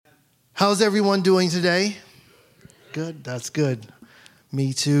How's everyone doing today? Good, that's good.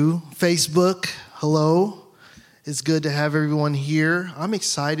 Me too. Facebook, hello. It's good to have everyone here. I'm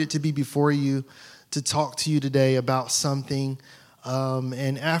excited to be before you to talk to you today about something.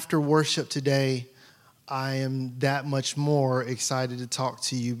 And after worship today, I am that much more excited to talk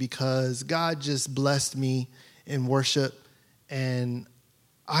to you because God just blessed me in worship, and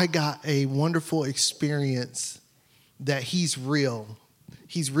I got a wonderful experience that He's real.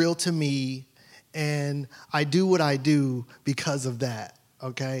 He's real to me, and I do what I do because of that,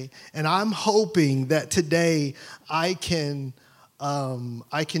 okay? And I'm hoping that today I can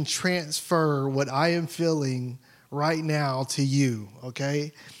transfer what I am feeling right now to you,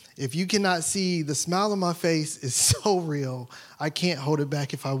 okay? If you cannot see, the smile on my face is so real. I can't hold it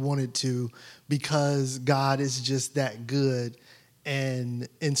back if I wanted to, because God is just that good. And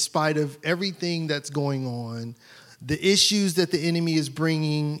in spite of everything that's going on, the issues that the enemy is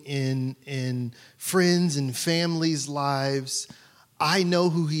bringing in friends and families' lives, I know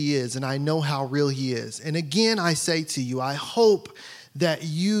who He is, and I know how real He is. And again, I say to you, I hope that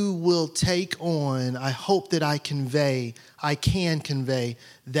you will take on, I hope that I can convey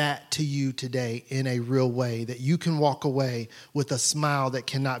that to you today in a real way, that you can walk away with a smile that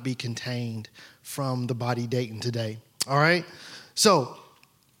cannot be contained from the Body Dayton today. All right? So,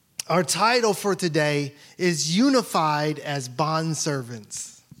 our title for today is Unified as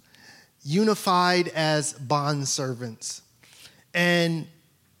Bondservants. Unified as Bondservants. And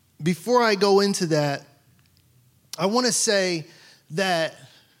before I go into that, I want to say that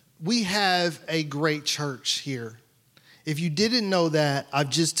we have a great church here. If you didn't know that, I've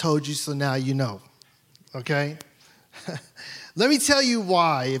just told you, so now you know. Okay? Let me tell you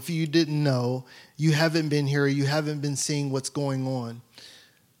why, if you didn't know, you haven't been here, you haven't been seeing what's going on.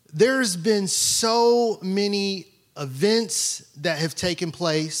 There's been so many events that have taken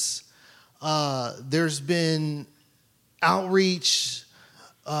place. There's been outreach,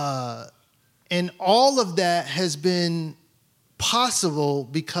 and all of that has been possible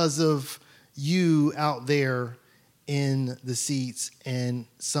because of you out there in the seats and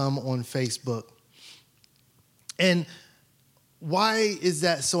some on Facebook. And why is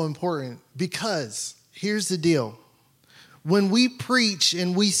that so important? Because here's the deal. When we preach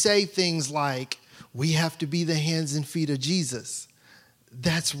and we say things like, we have to be the hands and feet of Jesus,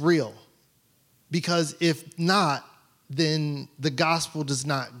 that's real. Because if not, then the gospel does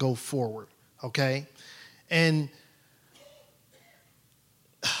not go forward, okay? And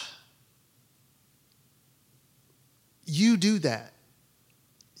you do that.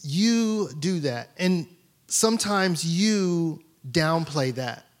 You do that. And sometimes you downplay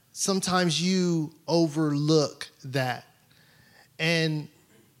that. Sometimes you overlook that. And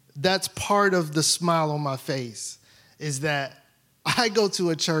that's part of the smile on my face, is that I go to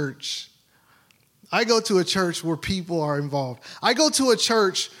a church where people are involved. I go to a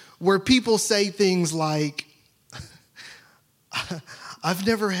church where people say things like, I've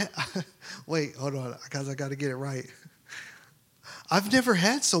never had, wait, hold on, because I got to get it right. I've never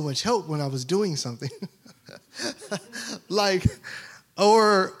had so much help when I was doing something. Like,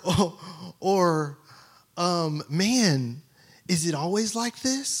 man, is it always like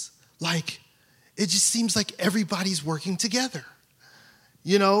this? Like, it just seems like everybody's working together,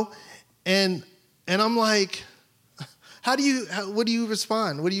 you know? And I'm like, what do you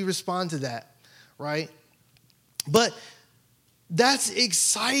respond? What do you respond to that, right? But that's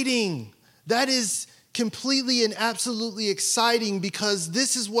exciting. That is completely and absolutely exciting, because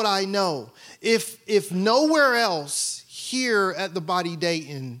this is what I know. If nowhere else here at the Body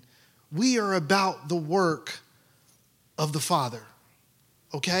Dayton, we are about the work of the Father,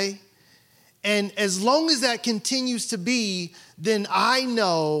 okay? And as long as that continues to be, then I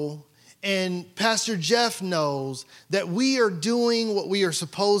know, and Pastor Jeff knows, that we are doing what we are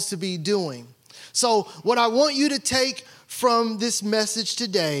supposed to be doing. So what I want you to take from this message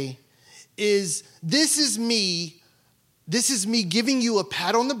today is this is me giving you a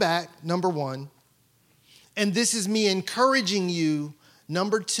pat on the back, number one, and this is me encouraging you,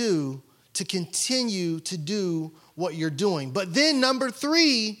 number two, to continue to do what you're doing. But then number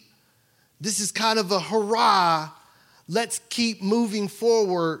three, this is kind of a hurrah, let's keep moving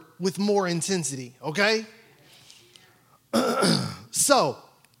forward with more intensity, okay? So,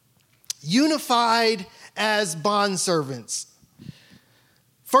 unified as bondservants.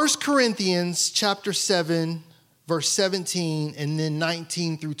 1 Corinthians chapter 7, verse 17, and then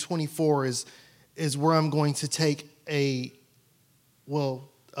 19 through 24 is where I'm going to take a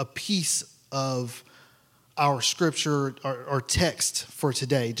piece of our scripture, our text for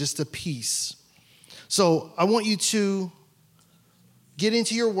today, just a piece. So I want you to get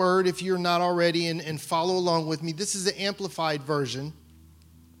into your word if you're not already and follow along with me. This is the amplified version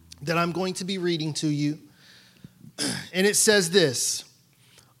that I'm going to be reading to you. And it says this: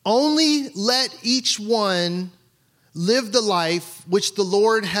 only let each one live the life which the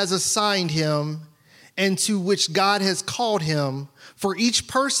Lord has assigned him and to which God has called him, for each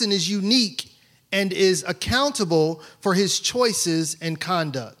person is unique and is accountable for his choices and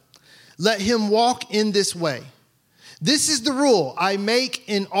conduct. Let him walk in this way. This is the rule I make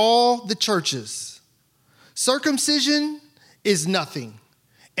in all the churches. Circumcision is nothing,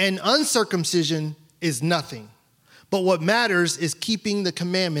 and uncircumcision is nothing. But what matters is keeping the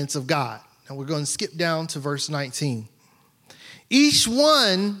commandments of God. Now we're going to skip down to verse 19. Each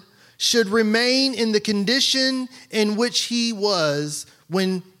one should remain in the condition in which he was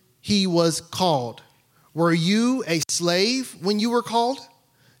when he was called. Were you a slave when you were called?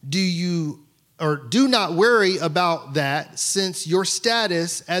 Do not worry about that, since your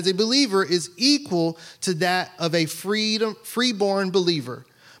status as a believer is equal to that of a freeborn believer.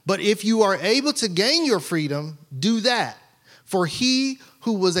 But if you are able to gain your freedom, do that. For he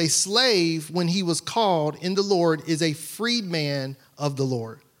who was a slave when he was called in the Lord is a freedman of the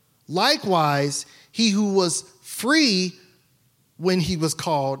Lord. Likewise, he who was free when he was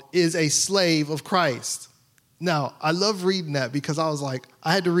called is a slave of Christ. Now, I love reading that because I was like,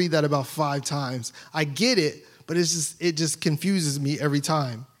 I had to read that about 5 times. I get it, but it just confuses me every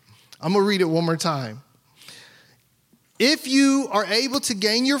time. I'm going to read it one more time. If you are able to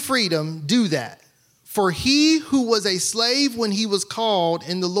gain your freedom, do that. For he who was a slave when he was called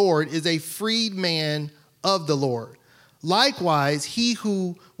in the Lord is a freedman of the Lord. Likewise, he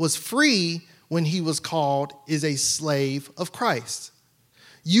who was free when he was called is a slave of Christ.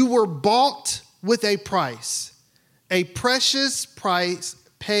 You were bought with a price, a precious price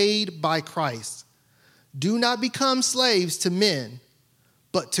paid by Christ. Do not become slaves to men,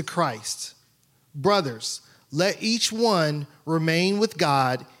 but to Christ. Brothers, let each one remain with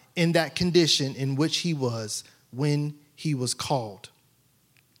God in that condition in which he was when he was called.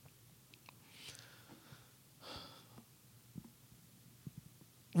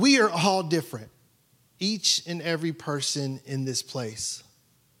 We are all different. Each and every person in this place,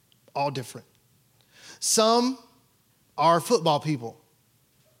 all different. Some are football people.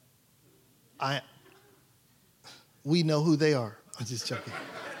 We know who they are. I'm just joking.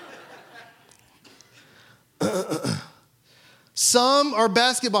 Some are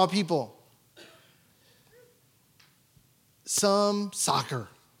basketball people. Some soccer.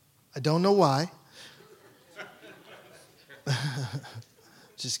 I don't know why.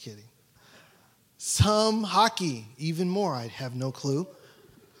 Just kidding. Some hockey, even more, I have no clue.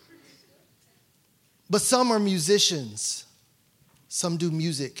 But some are musicians. Some do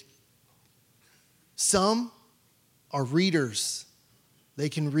music. Some are readers. They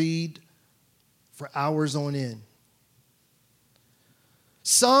can read for hours on end.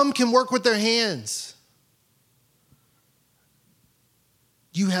 Some can work with their hands.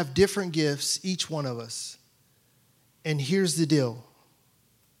 You have different gifts, each one of us. And here's the deal.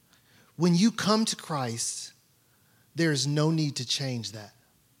 When you come to Christ, there's no need to change that.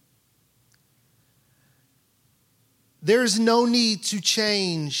 There's no need to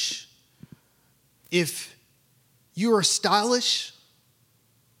change. If you are stylish,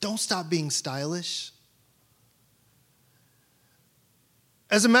 don't stop being stylish.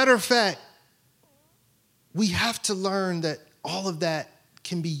 As a matter of fact, we have to learn that all of that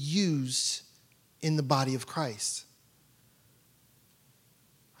can be used in the body of Christ.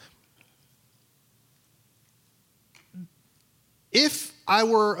 If I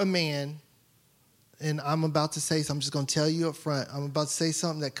were a man, and I'm about to say something, I'm just going to tell you up front, I'm about to say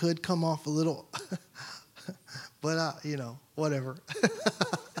something that could come off a little, but whatever.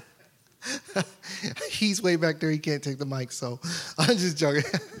 He's way back there. He can't take the mic, so I'm just joking.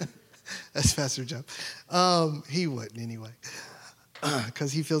 That's Pastor Jeff. He wouldn't anyway,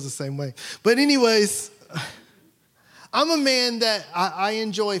 because he feels the same way. But anyways, I'm a man that I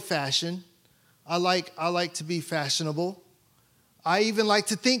enjoy fashion. I like to be fashionable. I even like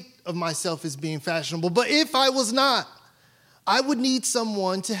to think of myself as being fashionable. But if I was not, I would need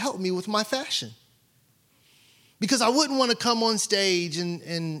someone to help me with my fashion. Because I wouldn't want to come on stage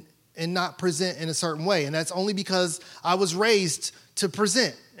and not present in a certain way. And that's only because I was raised to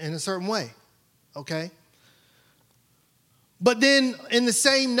present in a certain way. Okay? But then in the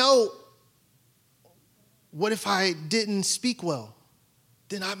same note, what if I didn't speak well?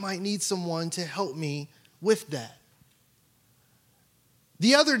 Then I might need someone to help me with that.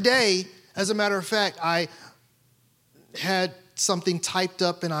 The other day, as a matter of fact, I had something typed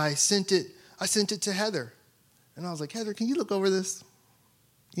up and I sent it to Heather. And I was like, Heather, can you look over this?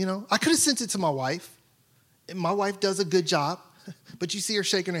 I could have sent it to my wife. And my wife does a good job. But you see her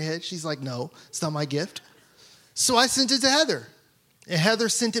shaking her head. She's like, no, it's not my gift. So I sent it to Heather. And Heather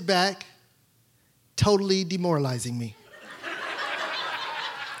sent it back, totally demoralizing me.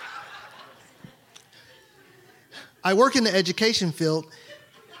 I work in the education field,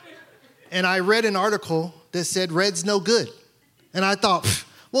 and I read an article that said red's no good. And I thought,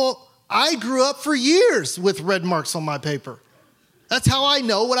 well, I grew up for years with red marks on my paper. That's how I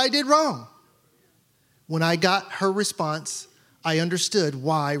know what I did wrong. When I got her response, I understood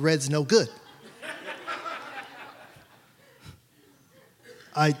why red's no good.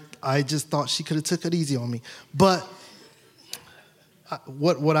 I just thought she could have took it easy on me. But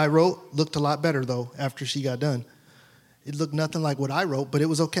what I wrote looked a lot better, though, after she got done. It looked nothing like what I wrote, but it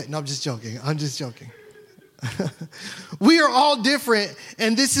was okay. No, I'm just joking. We are all different,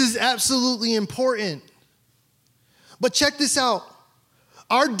 and this is absolutely important. But check this out.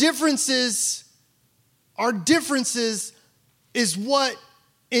 Our differences is what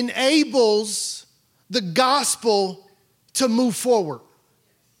enables the gospel to move forward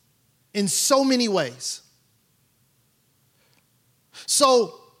in so many ways.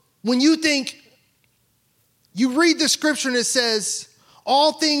 So when you read the scripture and it says,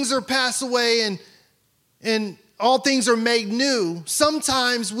 all things are passed away and all things are made new,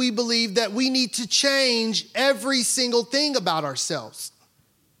 sometimes we believe that we need to change every single thing about ourselves.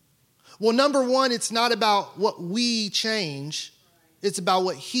 Well, number one, it's not about what we change. It's about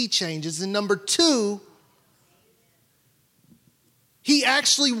what he changes. And number two, he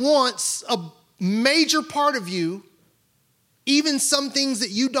actually wants a major part of you, even some things that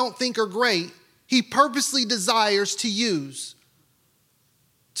you don't think are great, he purposely desires to use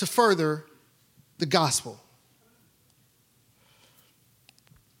to further the gospel.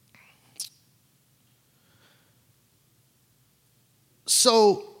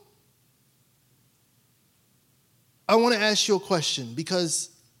 So, I want to ask you a question, because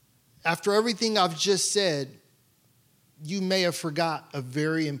after everything I've just said, you may have forgot a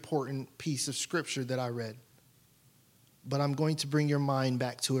very important piece of scripture that I read. But I'm going to bring your mind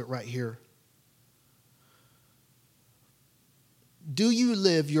back to it right here. Do you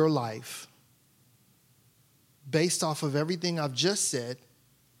live your life based off of everything I've just said?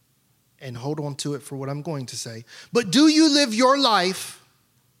 And hold on to it for what I'm going to say. But do you live your life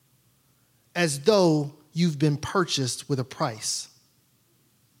as though you've been purchased with a price?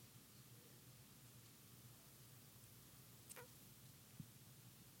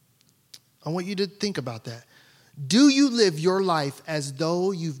 I want you to think about that. Do you live your life as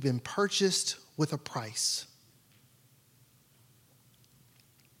though you've been purchased with a price?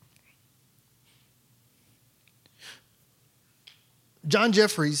 John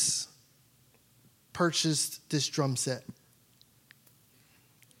Jeffries purchased this drum set.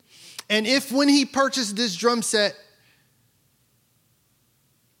 And if when he purchased this drum set,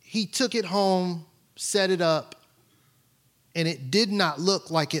 he took it home, set it up, and it did not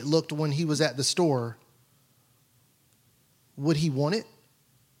look like it looked when he was at the store, would he want it?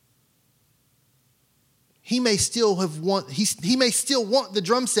 He may still want the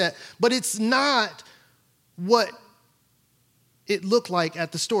drum set, but it's not what it looked like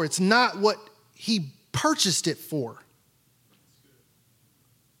at the store. It's not what he purchased it for.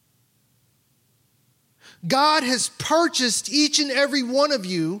 God has purchased each and every one of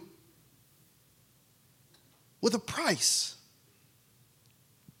you with a price.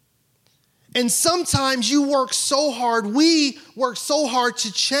 And sometimes we work so hard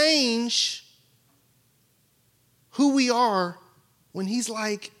to change who we are, when he's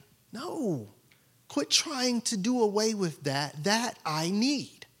like, no, quit trying to do away with that I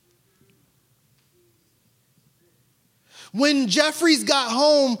need. When Jeffries got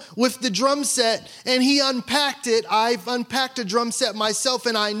home with the drum set and he unpacked it, I've unpacked a drum set myself,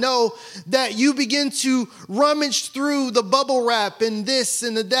 and I know that you begin to rummage through the bubble wrap and this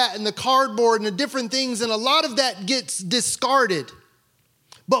and the that and the cardboard and the different things, and a lot of that gets discarded.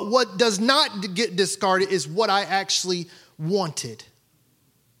 But what does not get discarded is what I actually wanted.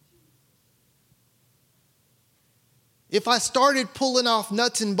 If I started pulling off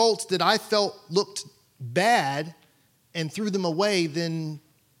nuts and bolts that I felt looked bad and threw them away, then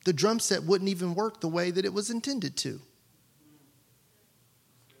the drum set wouldn't even work the way that it was intended to.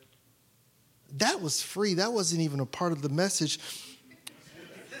 That was free. That wasn't even a part of the message.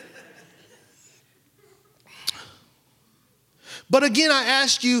 But again, I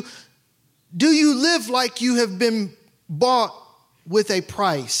ask you, do you live like you have been bought with a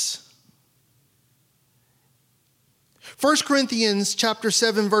price? 1 Corinthians chapter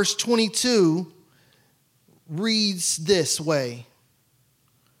 7, verse 22 reads this way.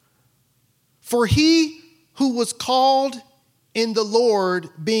 For he who was called in the Lord,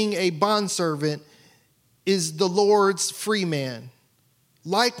 being a bondservant, is the Lord's free man.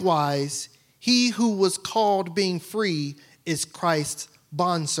 Likewise, he who was called being free is Christ's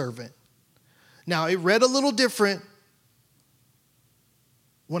bondservant. Now, it read a little different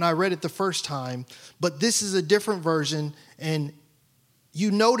when I read it the first time, but this is a different version, and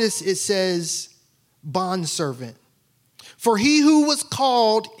you notice it says bondservant. For he who was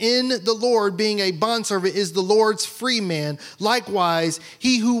called in the Lord, being a bondservant, is the Lord's free man. Likewise,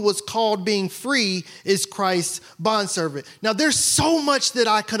 he who was called being free is Christ's bondservant. Now, there's so much that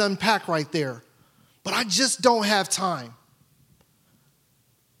I could unpack right there, but I just don't have time.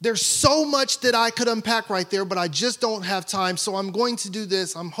 There's so much that I could unpack right there, but I just don't have time. So I'm going to do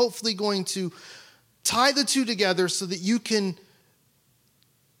this. I'm hopefully going to tie the two together so that you can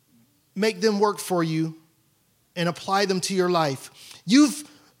make them work for you and apply them to your life. You've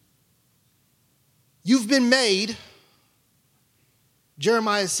been made,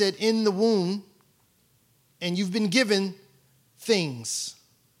 Jeremiah said, in the womb, and you've been given things.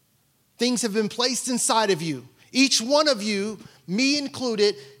 Things have been placed inside of you. Each one of you, me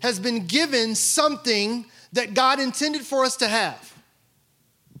included, has been given something that God intended for us to have.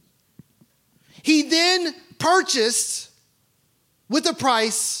 He then purchased with a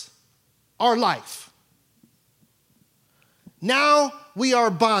price our life. Now we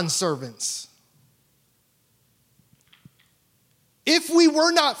are bondservants. If we were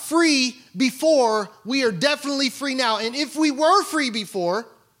not free before, we are definitely free now. And if we were free before,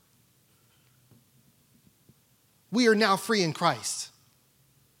 we are now free in Christ.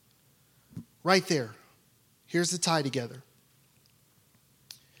 Right there. Here's the tie together.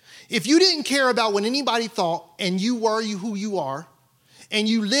 If you didn't care about what anybody thought, and you were who you are, and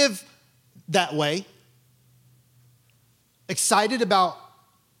you live that way, excited about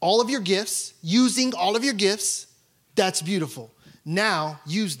all of your gifts, using all of your gifts, that's beautiful. Now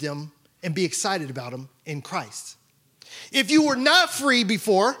use them and be excited about them in Christ. If you were not free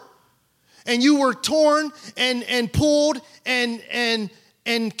before, and you were torn and pulled and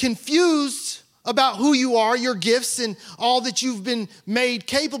confused about who you are, your gifts, and all that you've been made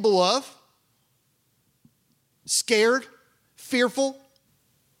capable of, scared, fearful,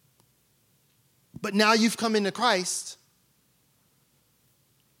 but now you've come into Christ,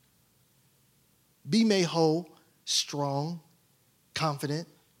 be made whole, strong, confident,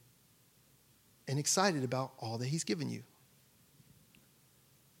 and excited about all that he's given you.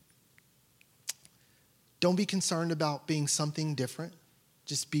 Don't be concerned about being something different.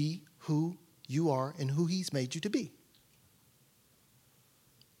 Just be who you are and who he's made you to be.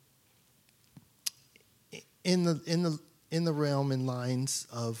 In the realm and lines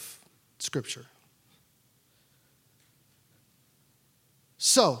of Scripture.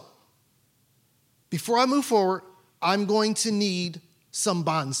 So, before I move forward, I'm going to need some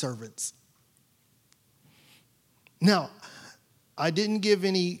bondservants. Now, I didn't give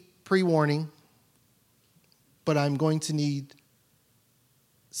any pre-warning, but I'm going to need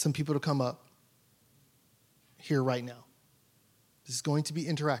some people to come up here right now. This is going to be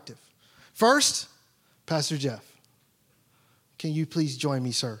interactive. First, Pastor Jeff, can you please join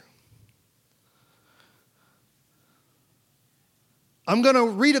me, sir? I'm going to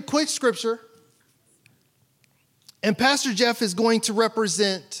read a quick scripture, and Pastor Jeff is going to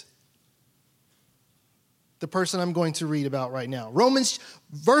represent the person I'm going to read about right now. Romans,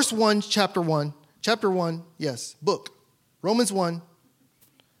 verse 1, chapter 1. Chapter 1, yes, book. Romans 1,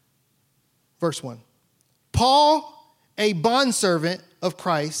 verse 1. Paul, a bondservant of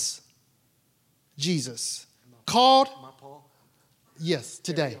Christ Jesus, called. Am I Paul? Yes,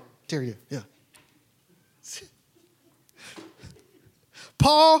 today. Terry, yeah.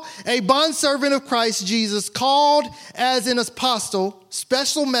 Paul, a bondservant of Christ Jesus, called as an apostle,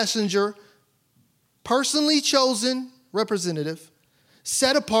 special messenger, personally chosen representative,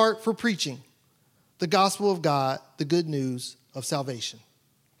 set apart for preaching the gospel of God, the good news of salvation.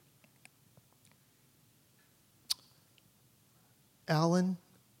 Alan,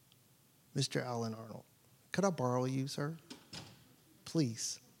 Mr. Alan Arnold, could I borrow you, sir?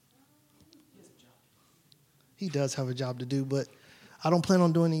 Please. He does have a job to do, but I don't plan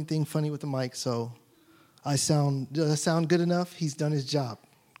on doing anything funny with the mic, so does I sound good enough? He's done his job.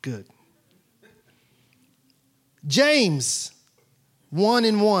 Good. James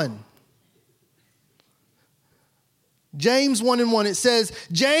 1:1. James 1:1, it says,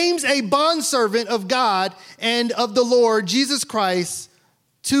 James, a bondservant of God and of the Lord Jesus Christ,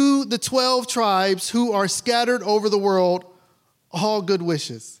 to the 12 tribes who are scattered over the world, all good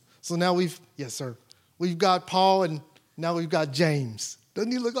wishes. So now we've got Paul, and now we've got James.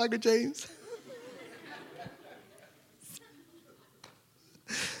 Doesn't he look like a James?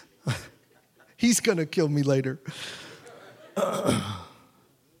 He's going to kill me later.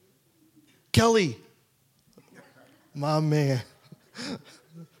 Kelly, my man.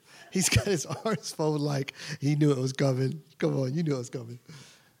 He's got his arms folded like he knew it was coming. Come on, you knew it was coming.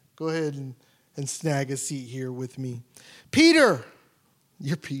 Go ahead and snag a seat here with me. Peter.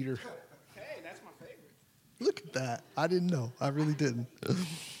 You're Peter. Hey, that's my favorite. Look at that. I didn't know. I really didn't.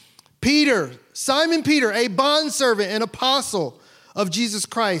 Peter, Simon Peter, a bondservant and apostle of Jesus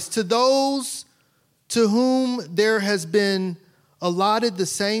Christ, to those to whom there has been allotted the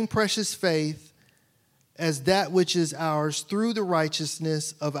same precious faith as that which is ours through the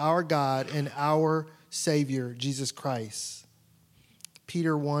righteousness of our God and our Savior, Jesus Christ.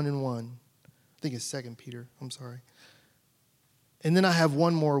 Peter 1:1. I think it's 2 Peter. I'm sorry. And then I have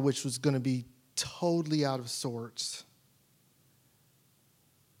one more, which was going to be totally out of sorts.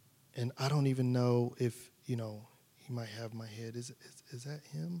 And I don't even know if, he might have my head. Is that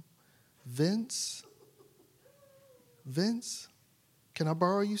him? Vince? Vince? Can I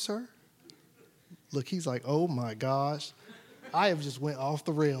borrow you, sir? Look, he's like, oh my gosh. I have just went off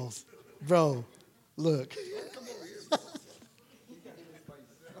the rails. Bro, look.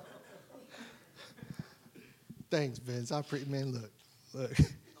 Thanks, Vince. Man, look.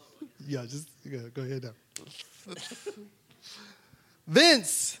 Yeah, just go ahead now.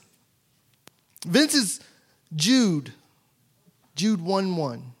 Vince is Jude. Jude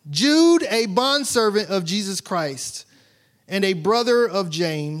 1:1. Jude, a bondservant of Jesus Christ and a brother of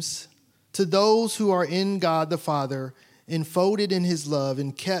James, to those who are in God the Father, enfolded in his love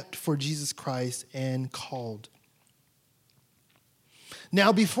and kept for Jesus Christ and called.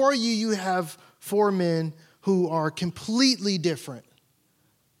 Now before you have 4 men who are completely different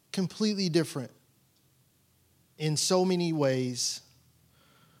in so many ways.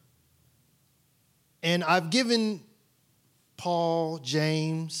 And I've given Paul,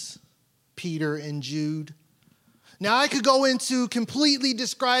 James, Peter, and Jude. Now, I could go into completely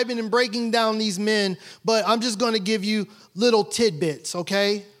describing and breaking down these men, but I'm just going to give you little tidbits,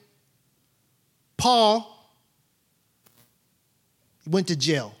 okay? Paul went to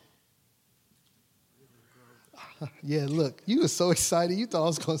jail. Yeah, look, you were so excited. You thought I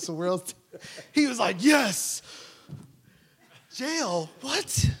was going somewhere else. He was like, yes. Jail?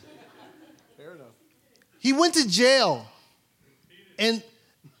 What? Fair enough. He went to jail and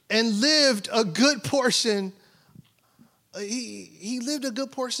lived a good portion. He lived a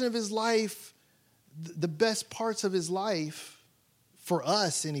good portion of his life, the best parts of his life, for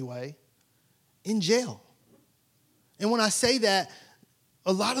us anyway, in jail. And when I say that,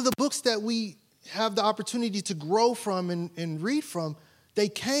 a lot of the books that we have the opportunity to grow from and read from, they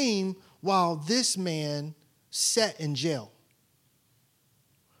came while this man sat in jail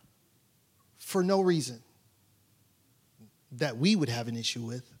for no reason that we would have an issue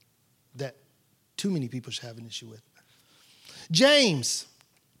with, that too many people should have an issue with. James,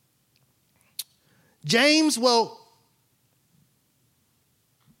 well,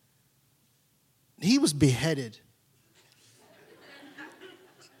 he was beheaded.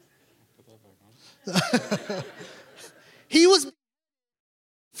 He was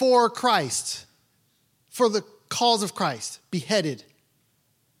for Christ, for the cause of Christ, beheaded.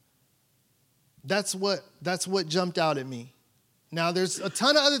 That's what jumped out at me. Now, there's a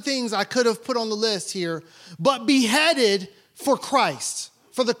ton of other things I could have put on the list here, but beheaded for Christ,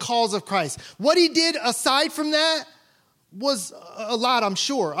 for the cause of Christ. What he did aside from that was a lot, I'm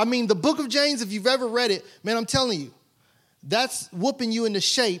sure. I mean, the book of James, if you've ever read it, man, I'm telling you, that's whooping you into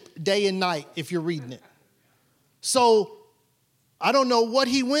shape day and night if you're reading it. So I don't know what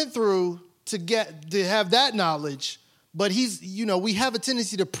he went through to have that knowledge, but we have a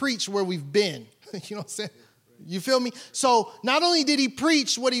tendency to preach where we've been. You know what I'm saying? You feel me? So not only did he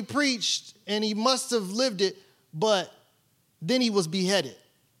preach what he preached, and he must have lived it, but then he was beheaded.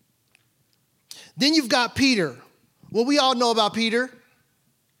 Then you've got Peter. Well, we all know about Peter.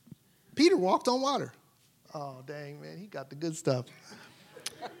 Peter walked on water. Oh, dang, man, he got the good stuff.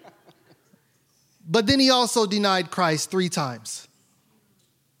 But then he also denied Christ 3 times.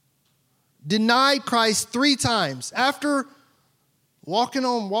 Denied Christ 3 times after walking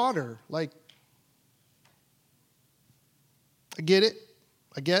on water. Like, I get it,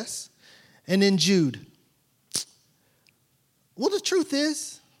 I guess. And then Jude. Well, the truth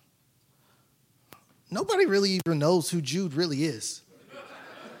is, nobody really even knows who Jude really is.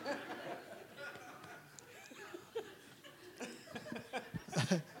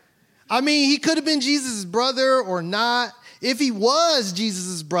 I mean, he could have been Jesus' brother or not. If he was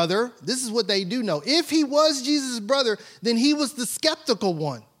Jesus' brother, this is what they do know. If he was Jesus' brother, then he was the skeptical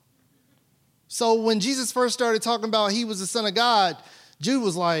one. So when Jesus first started talking about he was the Son of God, Jude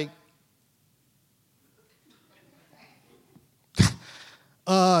was like,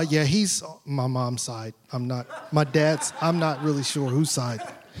 Yeah, he's my mom's side. I'm not really sure whose side.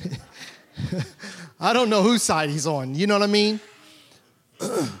 I don't know whose side he's on. You know what I mean?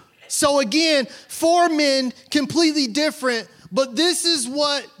 So again, 4 men, completely different, but this is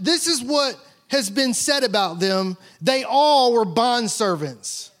what has been said about them. They all were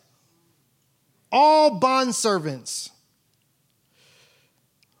bondservants. All bondservants.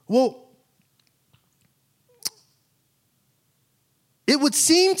 Well, it would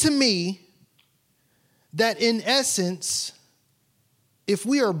seem to me that in essence, if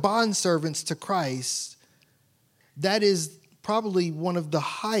we are bondservants to Christ, that is probably one of the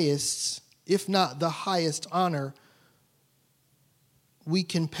highest, if not the highest honor we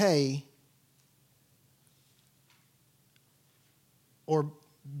can pay or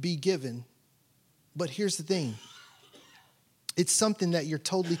be given. But here's the thing. It's something that you're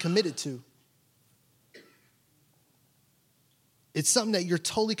totally committed to. It's something that you're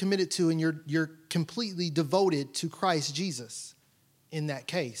totally committed to, and you're completely devoted to Christ Jesus in that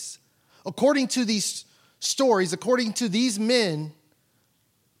case. According to these stories, according to these men,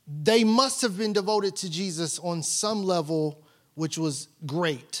 they must have been devoted to Jesus on some level, which was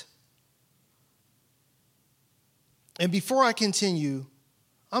great. And before I continue,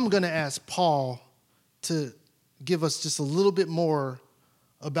 I'm going to ask Paul to give us just a little bit more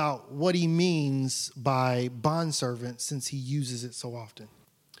about what he means by bondservant, since he uses it so often.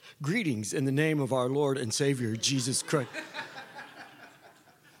 Greetings in the name of our Lord and Savior, Jesus Christ.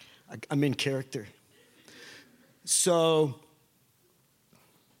 I'm in character. So,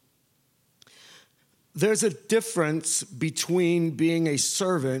 there's a difference between being a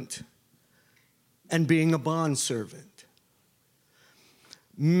servant and being a bondservant.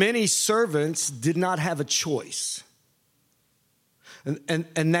 Many servants did not have a choice.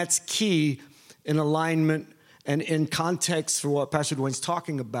 And that's key in alignment and in context for what Pastor Duane's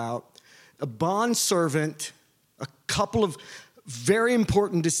talking about. A bondservant, a couple of very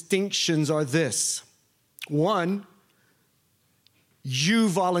important distinctions are this. One, you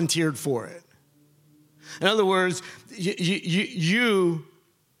volunteered for it. In other words, you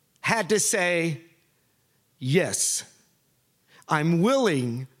had to say, yes, I'm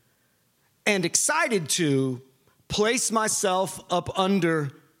willing and excited to place myself up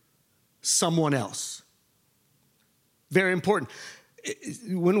under someone else. Very important.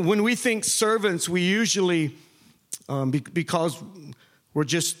 When we think servants, we usually, because we're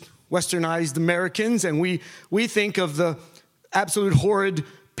just westernized Americans, and we think of the absolute horrid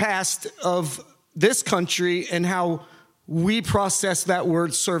past of this country and how we process that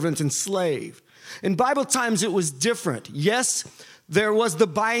word servant and slave. In Bible times, it was different. Yes, there was the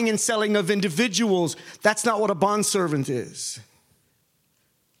buying and selling of individuals. That's not what a bondservant is.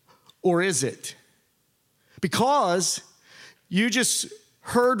 Or is it? Because you just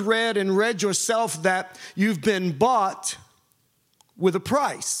read yourself that you've been bought with a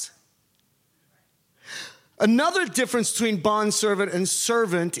price. Another difference between bondservant and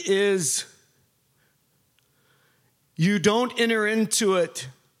servant is you don't enter into it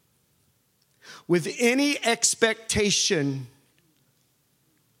with any expectation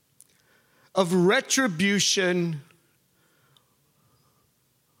of retribution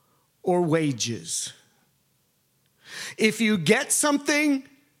or wages. If you get something,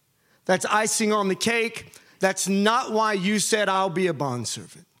 that's icing on the cake. That's not why you said, I'll be a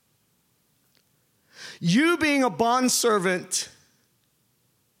bondservant. You being a bondservant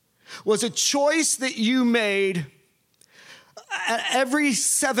was a choice that you made every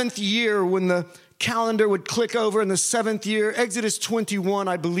 7th year when the calendar would click over in the 7th year, Exodus 21,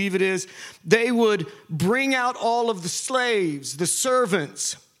 I believe it is, they would bring out all of the slaves, the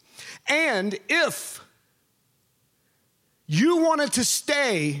servants. And if you wanted to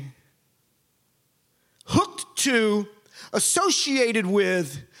stay hooked to, associated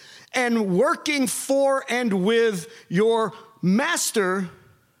with, and working for and with your master,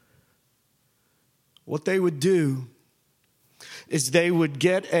 what they would do is they would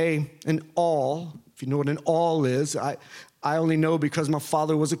get an awl. If you know what an awl is, I only know because my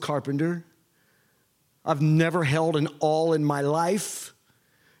father was a carpenter. I've never held an awl in my life.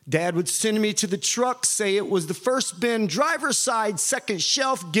 Dad would send me to the truck, say it was the first bin, driver's side, second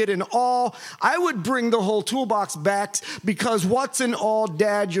shelf, get an awl. I would bring the whole toolbox back because what's an awl,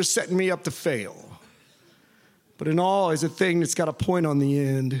 Dad? You're setting me up to fail. But an awl is a thing that's got a point on the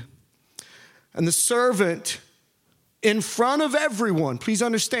end. And the servant, in front of everyone, please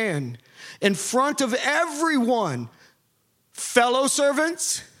understand, in front of everyone, fellow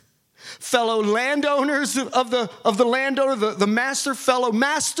servants, fellow landowners of the landowner, the master, fellow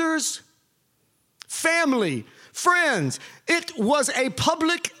masters, family, friends. It was a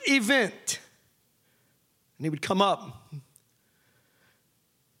public event. And he would come up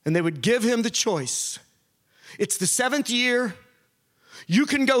and they would give him the choice. It's the 7th year. You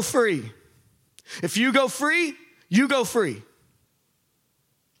can go free. If you go free, you go free.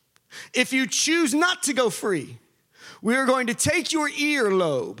 If you choose not to go free, we're going to take your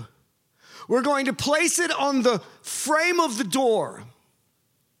earlobe. We're going to place it on the frame of the door.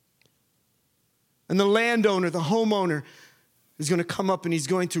 And the landowner, the homeowner, is going to come up and he's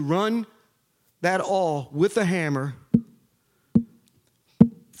going to run that awl with a hammer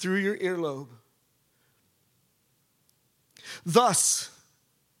through your earlobe. Thus,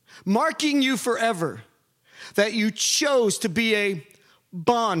 marking you forever that you chose to be a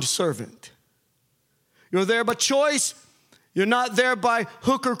bond servant. You're there by choice. You're not there by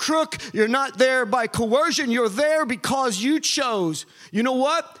hook or crook. You're not there by coercion. You're there because you chose. You know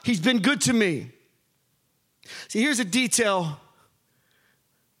what? He's been good to me. See, here's a detail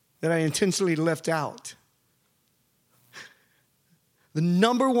that I intentionally left out. The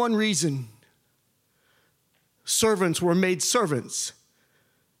number one reason servants were made servants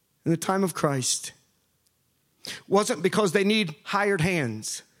in the time of Christ wasn't because they need hired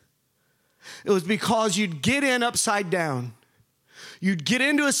hands. It was because you'd get in upside down. You'd get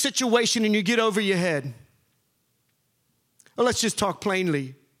into a situation and you get over your head. Well, let's just talk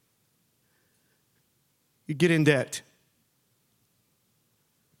plainly. You'd get in debt.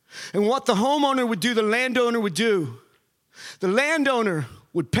 And what the homeowner would do, the landowner would do. The landowner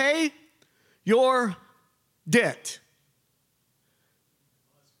would pay your debt.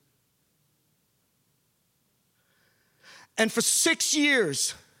 And for 6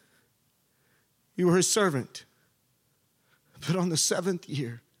 years, you were his servant. But on the 7th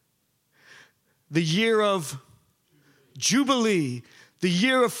year, the year of Jubilee, the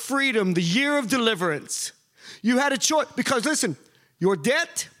year of freedom, the year of deliverance, you had a choice. Because listen, your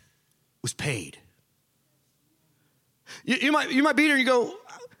debt was paid. You might be here and you go,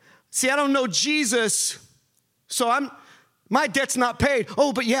 see, I don't know Jesus, so my debt's not paid.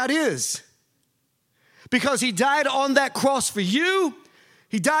 Oh, but yeah, it is. Because he died on that cross for you.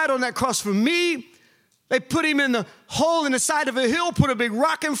 He died on that cross for me. They put him in the hole in the side of a hill, put a big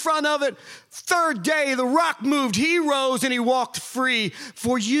rock in front of it. 3rd day, the rock moved. He rose and he walked free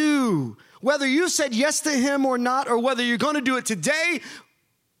for you. Whether you said yes to him or not, or whether you're going to do it today,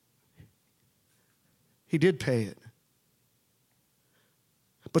 he did pay it.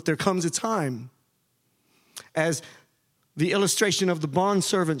 But there comes a time, as the illustration of the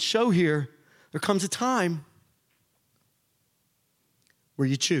bondservant show here, there comes a time where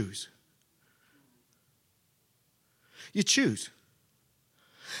you choose. You choose.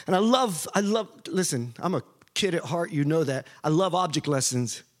 And I love, listen, I'm a kid at heart, you know that. I love object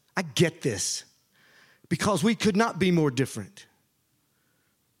lessons. I get this. Because we could not be more different.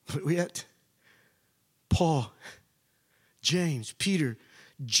 But yet, Paul, James, Peter,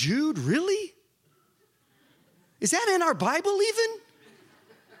 Jude, really? Is that in our Bible even?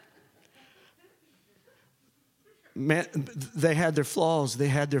 Man, they had their flaws, they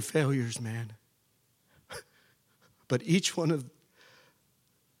had their failures, man. But each one of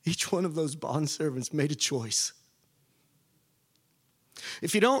those bondservants made a choice.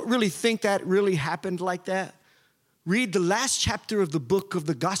 If you don't really think that really happened like that, read the last chapter of the book of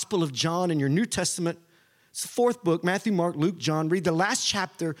the Gospel of John in your New Testament. It's the 4th book, Matthew, Mark, Luke, John. Read the last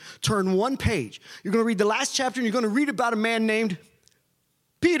chapter, turn one page. You're going to read the last chapter and you're going to read about a man named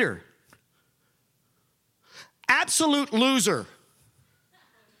Peter. Absolute loser.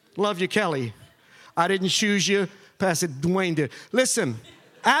 Love you, Kelly. I didn't choose you. Pastor Duane did. Listen,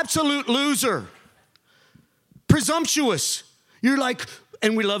 absolute loser. Presumptuous. You're like,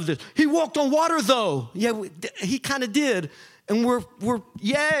 and we love this. He walked on water though. Yeah, he kind of did. And we're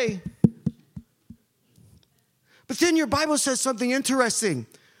yay. But then your Bible says something interesting.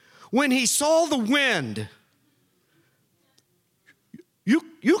 When he saw the wind,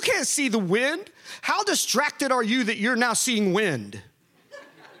 you can't see the wind. How distracted are you that you're now seeing wind?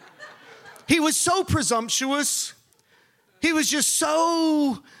 He was so presumptuous. He was just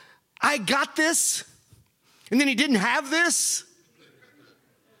so, I got this. And then he didn't have this.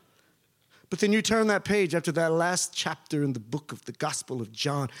 But then you turn that page after that last chapter in the book of the Gospel of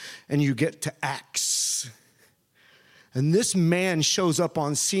John, and you get to Acts. And this man shows up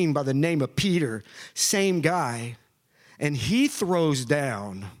on scene by the name of Peter, same guy, and he throws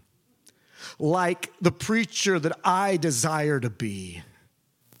down like the preacher that I desire to be.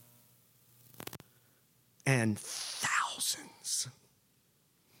 And thousands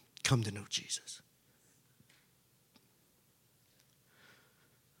come to know Jesus.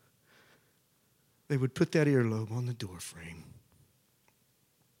 they would put that earlobe on the door frame.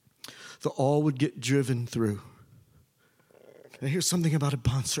 The awl would get driven through. And here's something about a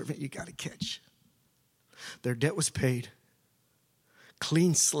bondservant you got to catch. Their debt was paid.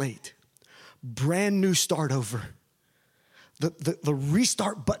 Clean slate. Brand new start over. The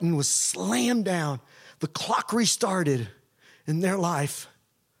restart button was slammed down. The clock restarted in their life.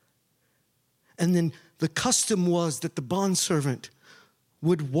 And then the custom was that the bondservant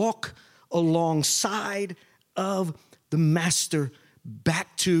would walk alongside of the master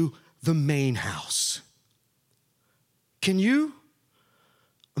back to the main house. Can you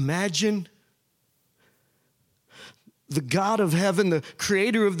imagine the God of heaven, the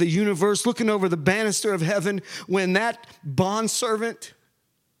creator of the universe, looking over the banister of heaven when that bondservant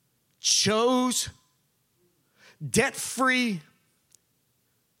chose debt-free,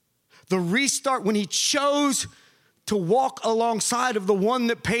 the restart, when he chose to walk alongside of the one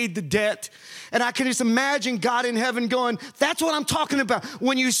that paid the debt. And I can just imagine God in heaven going, that's what I'm talking about.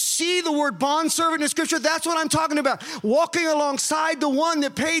 When you see the word bondservant in Scripture, that's what I'm talking about. Walking alongside the one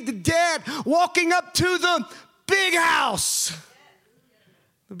that paid the debt, walking up to the big house.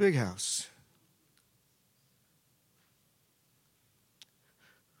 The big house.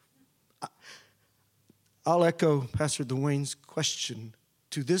 I'll echo Pastor Duane's question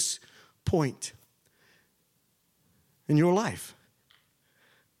to this point. In your life,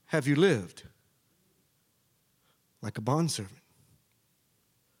 have you lived like a bondservant?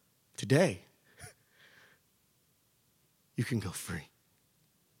 Today, you can go free.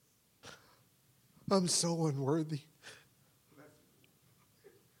 I'm so unworthy.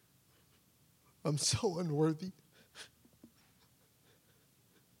 I'm so unworthy.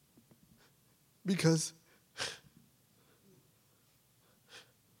 Because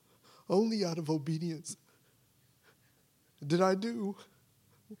only out of obedience did I do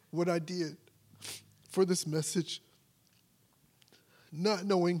what I did for this message, not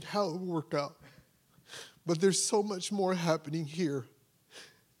knowing how it would work out. But there's so much more happening here.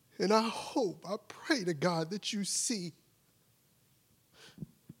 And I pray to God that you see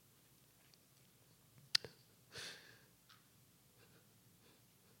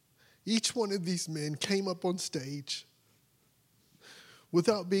each one of these men came up on stage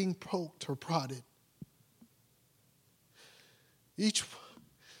without being poked or prodded.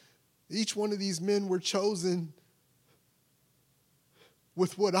 Each one of these men were chosen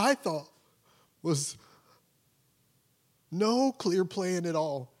with what I thought was no clear plan at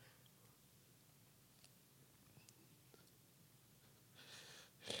all.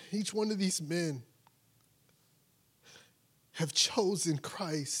 Each one of these men have chosen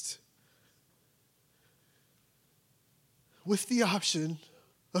Christ with the option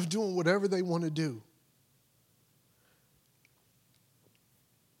of doing whatever they want to do.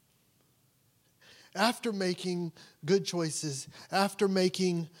 After making good choices, after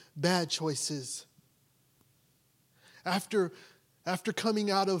making bad choices, after coming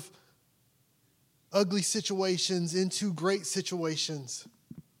out of ugly situations into great situations.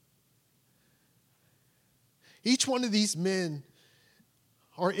 Each one of these men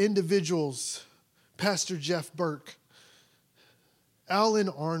are individuals. Pastor Jeff Burke, Alan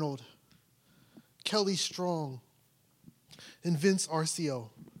Arnold, Kelly Strong, and Vince Arcio.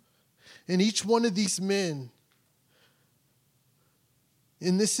 And each one of these men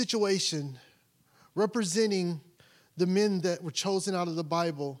in this situation, representing the men that were chosen out of the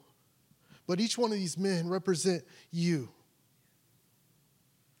Bible, but each one of these men represent you.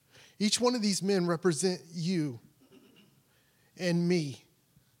 Each one of these men represent you and me.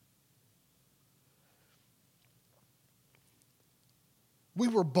 We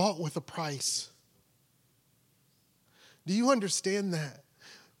were bought with a price. Do you understand that?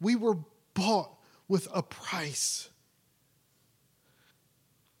 We were bought with a price.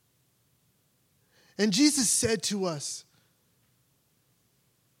 And Jesus said to us,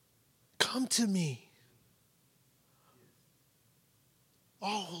 "Come to me,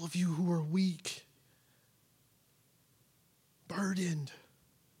 all of you who are weak, burdened."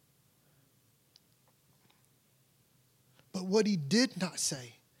 But what he did not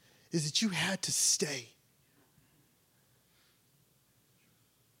say is that you had to stay.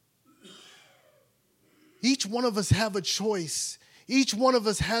 Each one of us have a choice. Each one of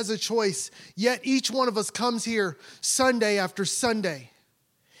us has a choice, yet each one of us comes here Sunday after Sunday.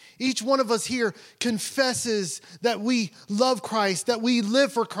 Each one of us here confesses that we love Christ, that we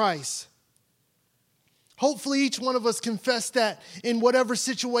live for Christ. Hopefully each one of us confess that in whatever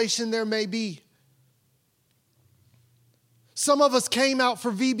situation there may be. Some of us came out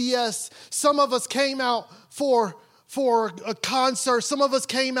for VBS. Some of us came out for for a concert. Some of us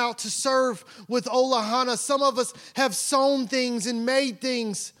came out to serve with Olahana. Some of us have sewn things and made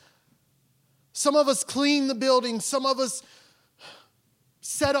things. Some of us cleaned the building. Some of us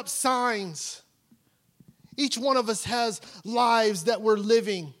set up signs. Each one of us has lives that we're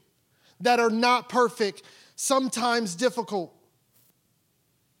living that are not perfect, sometimes difficult.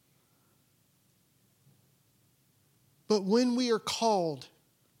 But when we are called,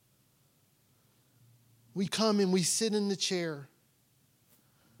 we come and we sit in the chair.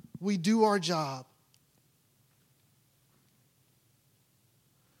 We do our job.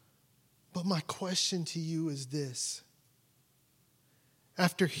 But my question to you is this.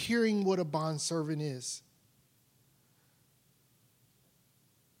 After hearing what a bondservant is,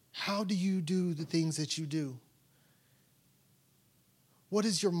 how do you do the things that you do? What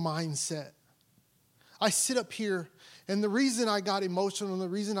is your mindset? I sit up here, and the reason I got emotional, and the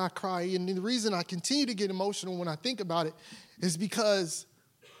reason I cry, and the reason I continue to get emotional when I think about it is because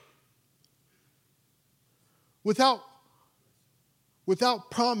without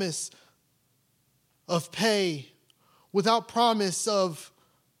promise of pay, without promise of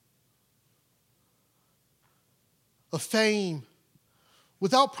fame,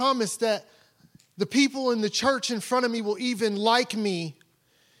 without promise that the people in the church in front of me will even like me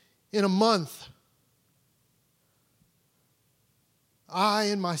in a month, I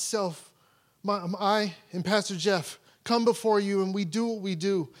and myself, I and Pastor Jeff come before you and we do what we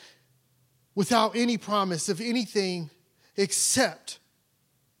do without any promise of anything except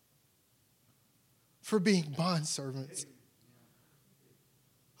for being bondservants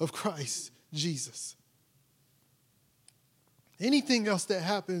of Christ Jesus. Anything else that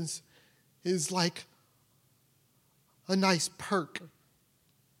happens is like a nice perk.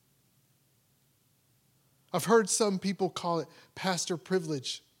 I've heard some people call it pastor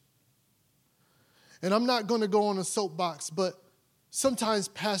privilege. And I'm not going to go on a soapbox, but sometimes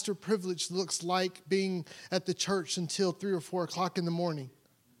pastor privilege looks like being at the church until 3 or 4 o'clock in the morning.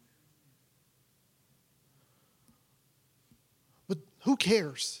 But who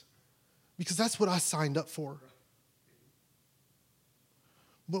cares? Because that's what I signed up for.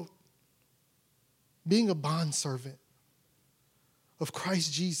 But being a bondservant of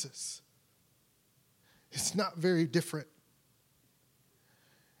Christ Jesus, it's not very different.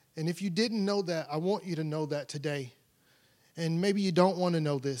 And if you didn't know that, I want you to know that today. And maybe you don't want to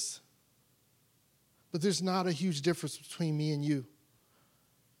know this, but there's not a huge difference between me and you.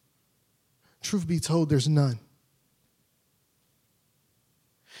 Truth be told, there's none.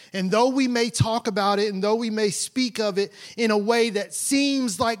 And though we may talk about it and though we may speak of it in a way that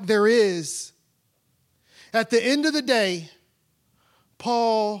seems like there is, at the end of the day,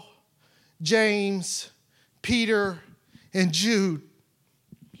 Paul, James, Peter, and Jude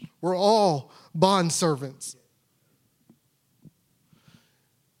were all bondservants.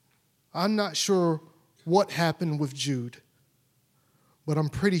 I'm not sure what happened with Jude, but I'm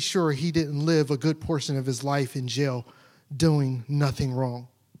pretty sure he didn't live a good portion of his life in jail doing nothing wrong.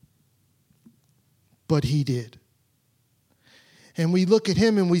 But he did. And we look at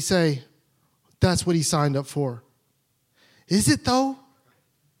him and we say, that's what he signed up for. Is it though?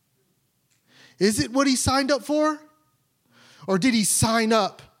 Is it what he signed up for? Or did he sign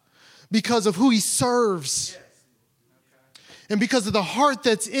up because of who he serves? And because of the heart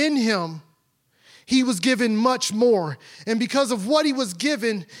that's in him, he was given much more. And because of what he was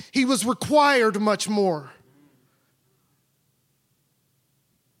given, he was required much more.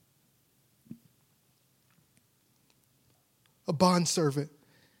 A bondservant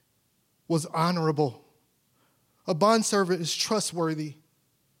was honorable. A bondservant is trustworthy.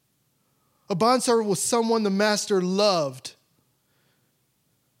 A bondservant was someone the master loved.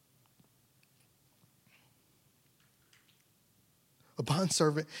 A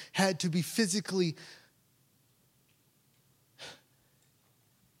bondservant had to be physically,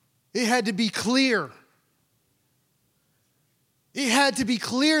 it had to be clear. It had to be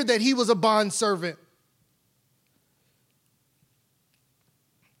clear that he was a bondservant.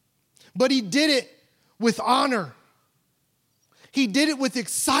 But he did it with honor. He did it with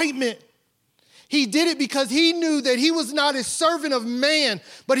excitement. He did it because he knew that he was not a servant of man,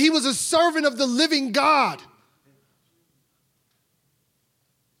 but he was a servant of the living God.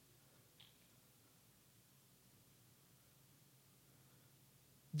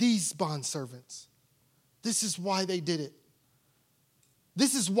 These bondservants, this is why they did it.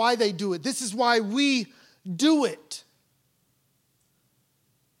 This is why they do it. This is why we do it.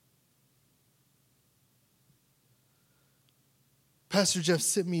 Pastor Jeff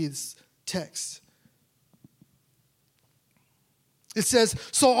sent me this text. It says,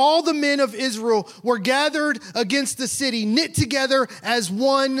 so all the men of Israel were gathered against the city, knit together as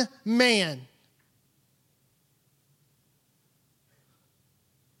one man.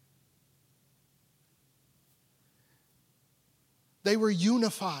 They were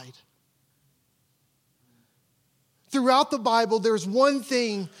unified. Throughout the Bible, there's one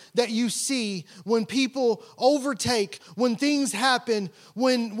thing that you see when people overtake, when things happen,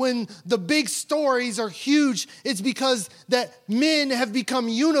 when the big stories are huge. It's because that men have become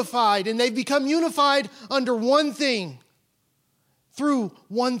unified, and they've become unified under one thing, through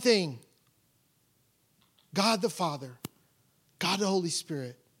one thing. God the Father, God the Holy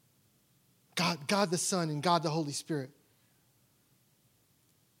Spirit, God the Son, and God the Holy Spirit.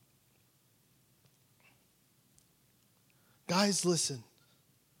 Guys, listen.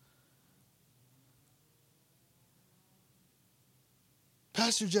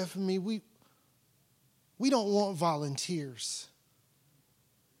 Pastor Jeff and me, we don't want volunteers.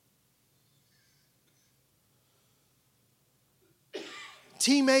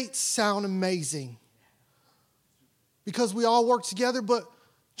 Teammates sound amazing because we all work together, but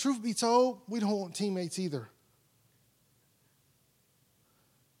truth be told, we don't want teammates either.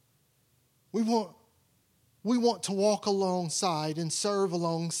 We want to walk alongside and serve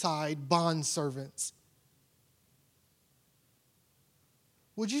alongside bond servants.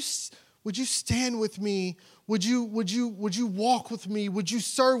 Would you stand with me? Would you walk with me? Would you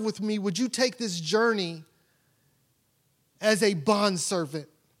serve with me? Would you take this journey as a bond servant?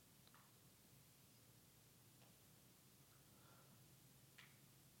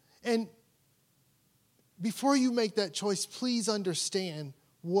 And before you make that choice, please understand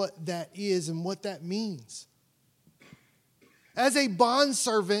what that is and what that means. As a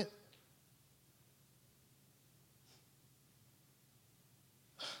bondservant,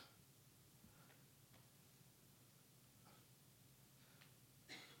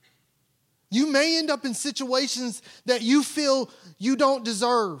 you may end up in situations that you feel you don't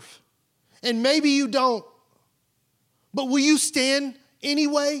deserve. And maybe you don't. But will you stand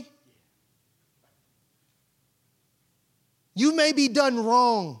anyway? You may be done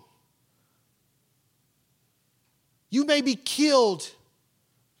wrong. You may be killed.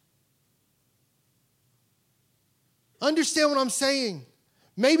 Understand what I'm saying?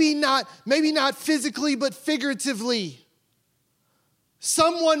 Maybe not physically, but figuratively.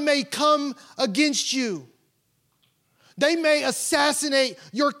 Someone may come against you. They may assassinate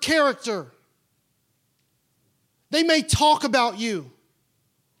your character. They may talk about you.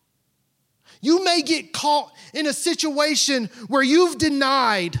 You may get caught in a situation where you've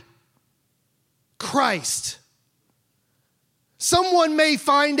denied Christ. Someone may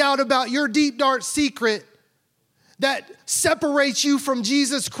find out about your deep, dark secret that separates you from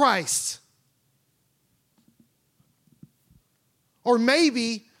Jesus Christ. Or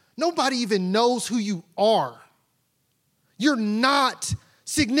maybe nobody even knows who you are. You're not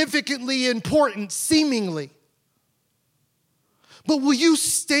significantly important, seemingly. But will you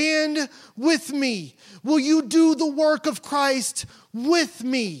stand with me? Will you do the work of Christ with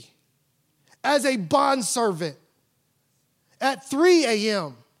me as a bondservant? At 3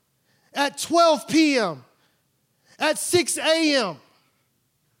 a.m., at 12 p.m., at 6 a.m.,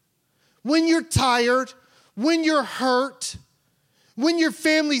 when you're tired, when you're hurt, when your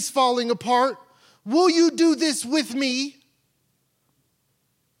family's falling apart, will you do this with me?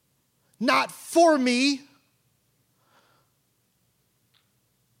 Not for me,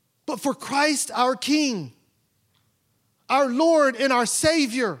 but for Christ our King, our Lord and our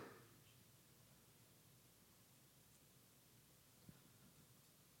Savior.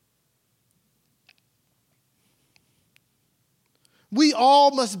 We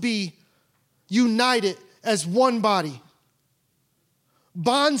all must be united as one body.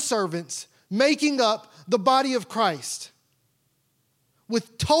 Bondservants making up the body of Christ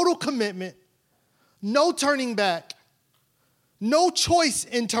with total commitment, no turning back, no choice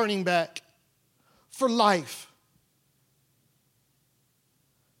in turning back for life.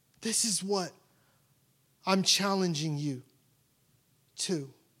 This is what I'm challenging you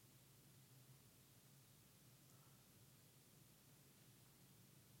to.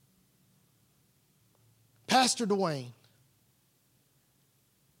 Pastor Duane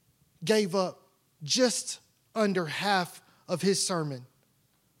gave up just under half of his sermon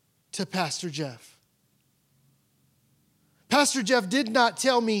to Pastor Jeff. Pastor Jeff did not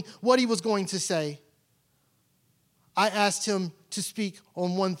tell me what he was going to say. I asked him to speak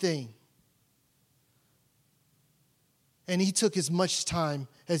on one thing. And he took as much time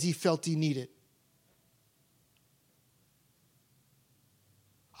as he felt he needed.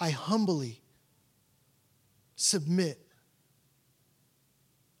 I humbly submit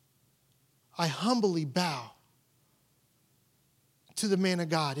I humbly bow to the man of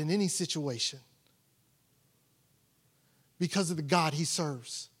God in any situation because of the God he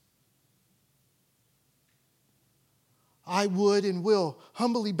serves. I would and will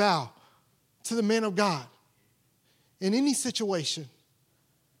humbly bow to the man of God in any situation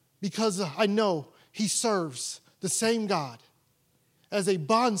because I know he serves the same God as a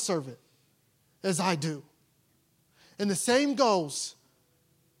bondservant as I do. And the same goes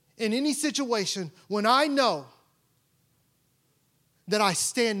in any situation when I know that I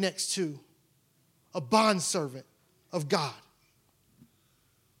stand next to a bondservant of God.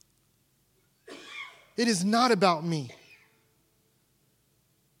 It is not about me.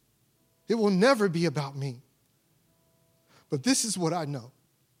 It will never be about me. But this is what I know.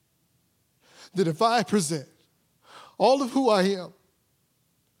 That if I present all of who I am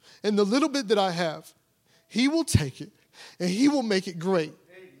and the little bit that I have, he will take it and he will make it great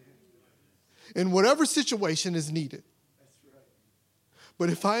in whatever situation is needed. But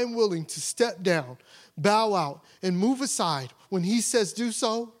if I am willing to step down, bow out, and move aside when he says do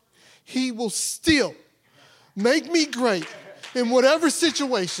so, he will still make me great in whatever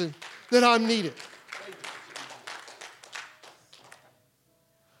situation that I'm needed.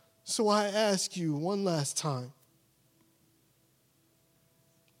 So I ask you one last time,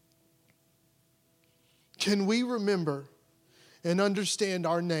 can we remember and understand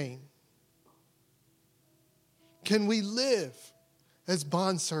our name? Can we live as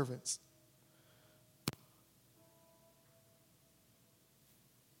bondservants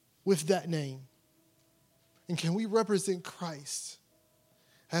with that name? And can we represent Christ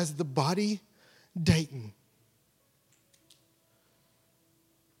as the body Dayton,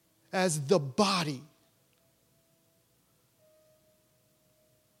 as the body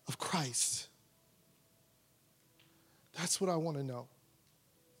of Christ? That's what I want to know.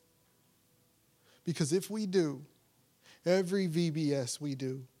 Because if we do, every VBS we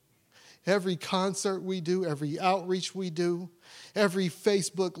do, every concert we do, every outreach we do, every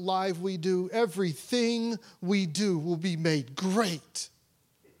Facebook Live we do, everything we do will be made great.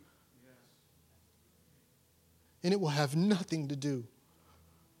 And it will have nothing to do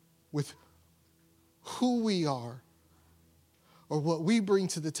with who we are or what we bring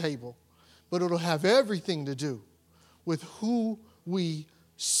to the table, but it'll have everything to do with who we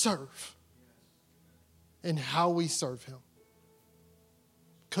serve and how we serve him.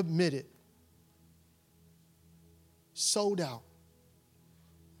 Committed, sold out,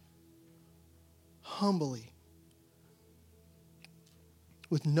 humbly,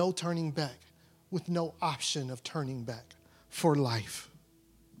 with no turning back, with no option of turning back for life.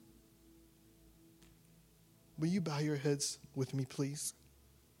 Will you bow your heads with me, please?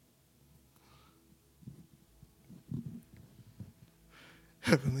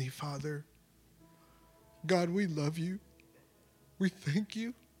 Heavenly Father, God, we love you. We thank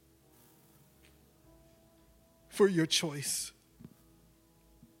you for your choice.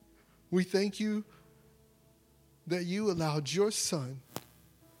 We thank you that you allowed your Son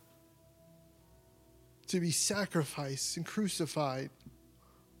to be sacrificed and crucified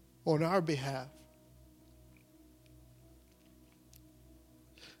on our behalf.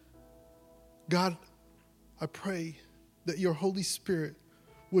 God, I pray that your Holy Spirit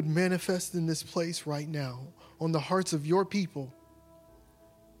would manifest in this place right now on the hearts of your people.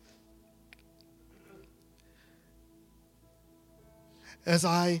 As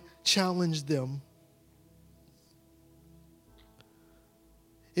I challenge them,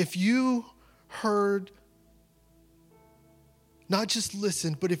 if you heard, not just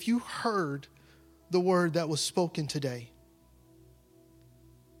listened, but if you heard the word that was spoken today,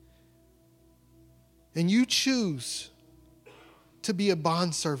 and you choose to be a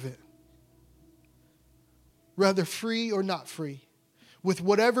bondservant, whether free or not free, with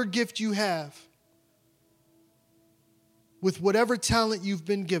whatever gift you have, with whatever talent you've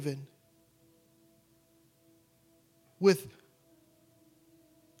been given, with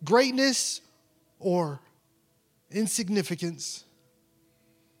greatness or insignificance,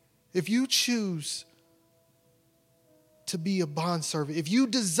 if you choose to be a bondservant, if you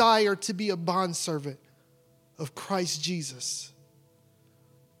desire to be a bondservant of Christ Jesus,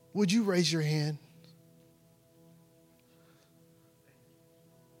 would you raise your hand?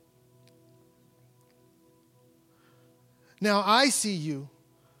 Now, I see you.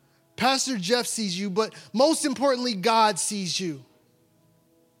 Pastor Jeff sees you, but most importantly, God sees you.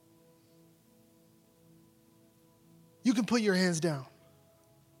 You can put your hands down.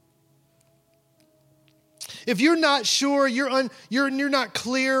 If you're not sure, you're not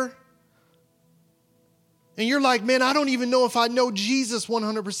clear, And you're like, man, I don't even know if I know Jesus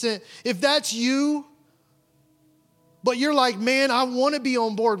 100%. If that's you, but you're like, man, I want to be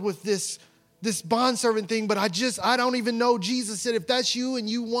on board with this bondservant thing, but I don't even know Jesus. Said, if that's you and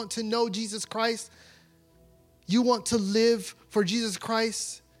you want to know Jesus Christ, you want to live for Jesus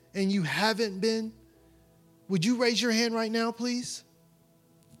Christ and you haven't been, would you raise your hand right now, please?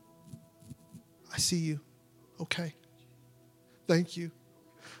 I see you. Okay. Thank you.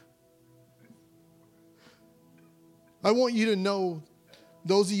 I want you to know,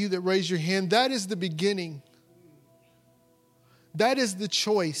 those of you that raise your hand, that is the beginning. That is the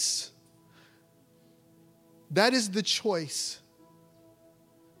choice. That is the choice.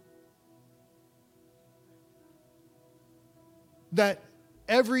 That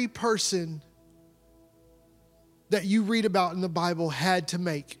every person that you read about in the Bible had to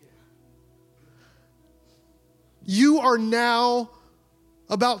make. You are now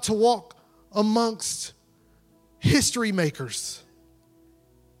about to walk amongst history makers.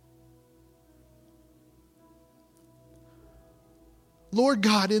 Lord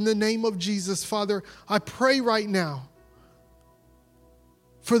God, in the name of Jesus, Father, I pray right now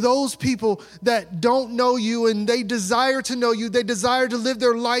for those people that don't know you and they desire to know you, they desire to live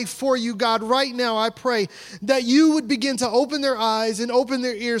their life for you, God. Right now, I pray that you would begin to open their eyes and open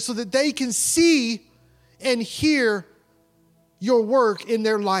their ears so that they can see and hear your work in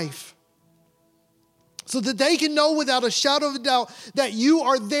their life. So that they can know without a shadow of a doubt that you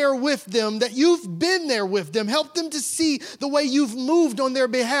are there with them, that you've been there with them. Help them to see the way you've moved on their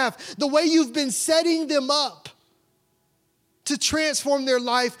behalf, the way you've been setting them up to transform their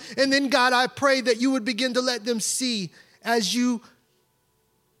life. And then, God, I pray that you would begin to let them see as you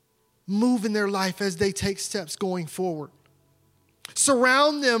move in their life as they take steps going forward.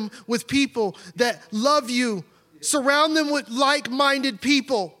 Surround them with people that love you. Surround them with like-minded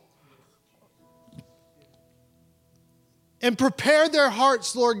people. And prepare their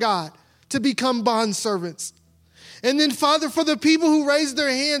hearts, Lord God, to become bondservants. And then, Father, for the people who raise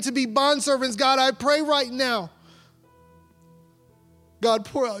their hand to be bondservants, God, I pray right now, God,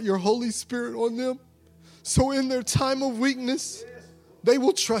 pour out your Holy Spirit on them. So in their time of weakness, they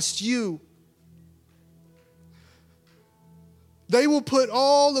will trust you. They will put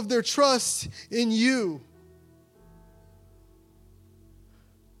all of their trust in you.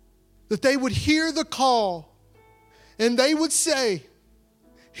 That they would hear the call and they would say,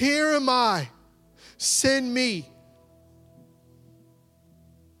 here am I, send me.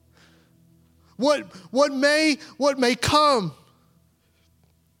 What may come,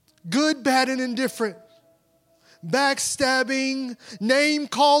 good, bad, and indifferent, backstabbing, name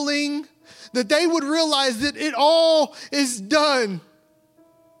calling, that they would realize that it all is done.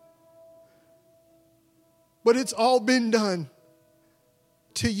 But it's all been done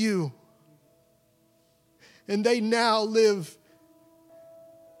to you. And they now live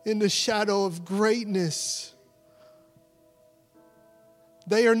in the shadow of greatness.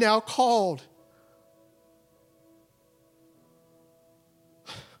 They are now called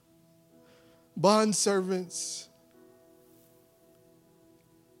bondservants.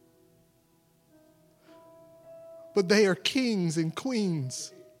 But they are kings and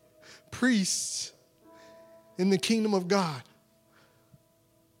queens, priests in the kingdom of God.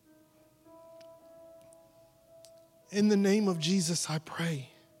 In the name of Jesus, I pray.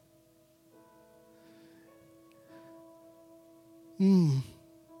 Man,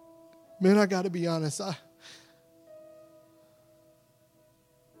 I got to be honest.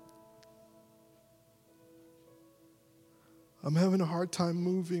 I'm having a hard time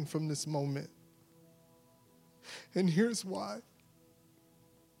moving from this moment. And here's why.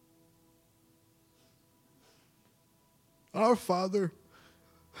 Our Father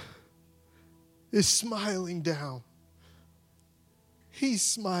is smiling down. He's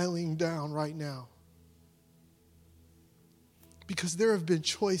smiling down right now. Because there have been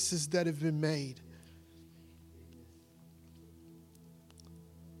choices that have been made.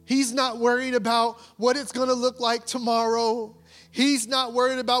 He's not worried about what it's going to look like tomorrow. He's not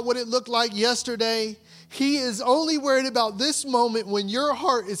worried about what it looked like yesterday. He is only worried about this moment when your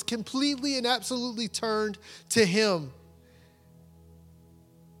heart is completely and absolutely turned to Him.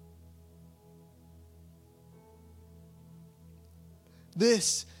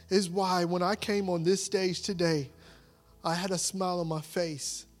 This is why when I came on this stage today, I had a smile on my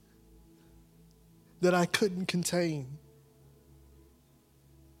face that I couldn't contain.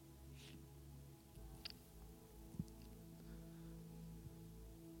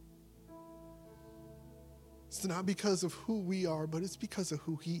 It's not because of who we are, but it's because of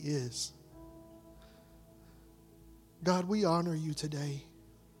who He is. God, we honor you today.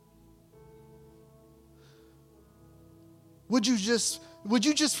 would you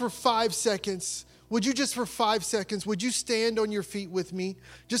just for 5 seconds, would you stand on your feet with me?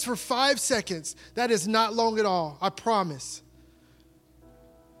 Just for 5 seconds. That is not long at all, I promise.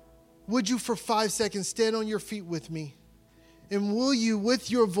 Would you for 5 seconds stand on your feet with me? And will you, with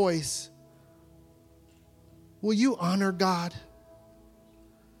your voice, will you honor God?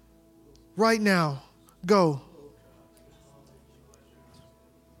 Right now, go.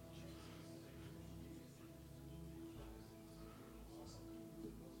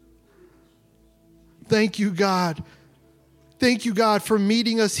 Thank you, God. Thank you, God, for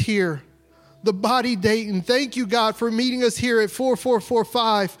meeting us here. The Body Dayton. Thank you, God, for meeting us here at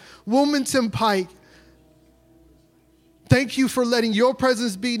 4445 Wilmington Pike. Thank you for letting your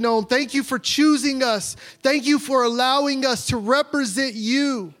presence be known. Thank you for choosing us. Thank you for allowing us to represent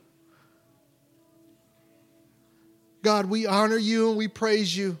you. God, we honor you and we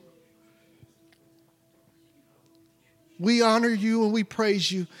praise you. We honor you and we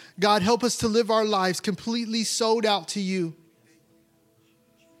praise you. God, help us to live our lives completely sold out to you.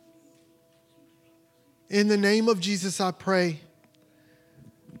 In the name of Jesus, I pray.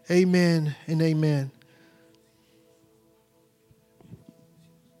 Amen and amen.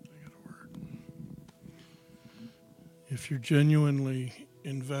 I got a word. If you're genuinely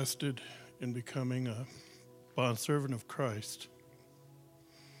invested in becoming a bondservant of Christ,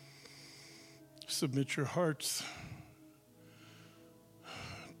 submit your hearts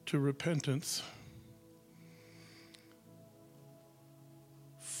to repentance.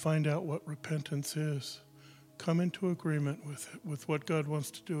 Find out what repentance is. Come into agreement with what God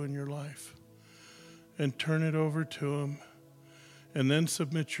wants to do in your life and turn it over to Him, and then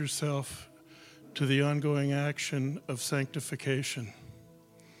submit yourself to the ongoing action of sanctification.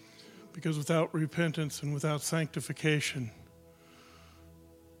 Because without repentance and without sanctification,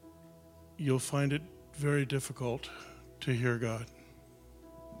 you'll find it very difficult to hear God.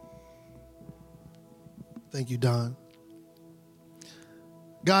 Thank you, Don.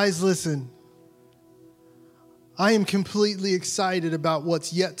 Guys, listen. I am completely excited about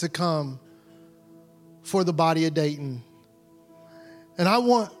what's yet to come for the Body of Dayton. And I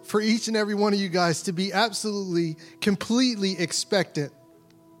want for each and every one of you guys to be absolutely, completely expectant,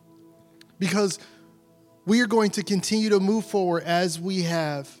 because we are going to continue to move forward as we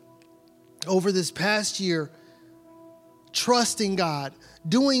have over this past year, trusting God,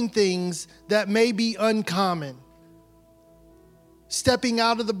 doing things that may be uncommon, stepping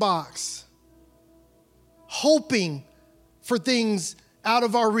out of the box, hoping for things out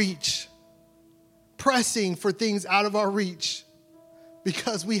of our reach, pressing for things out of our reach,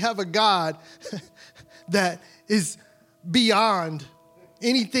 because we have a God that is beyond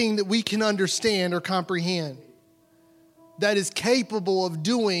anything that we can understand or comprehend, that is capable of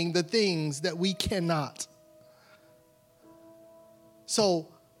doing the things that we cannot. So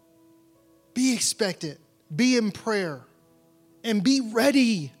be expectant, be in prayer, and be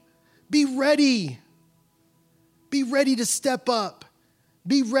ready. Be ready. Be ready to step up.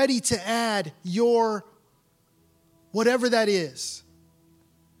 Be ready to add your whatever that is.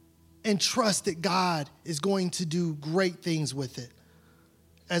 And trust that God is going to do great things with it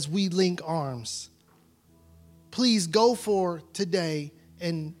as we link arms. Please go for today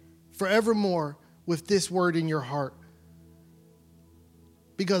and forevermore with this word in your heart.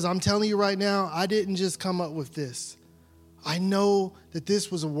 Because I'm telling you right now, I didn't just come up with this. I know that this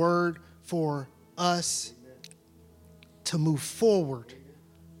was a word for us to move forward.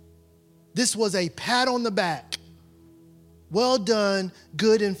 This was a pat on the back. Well done,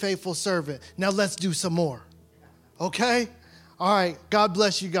 good and faithful servant. Now let's do some more. Okay? All right. God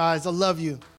bless you guys. I love you.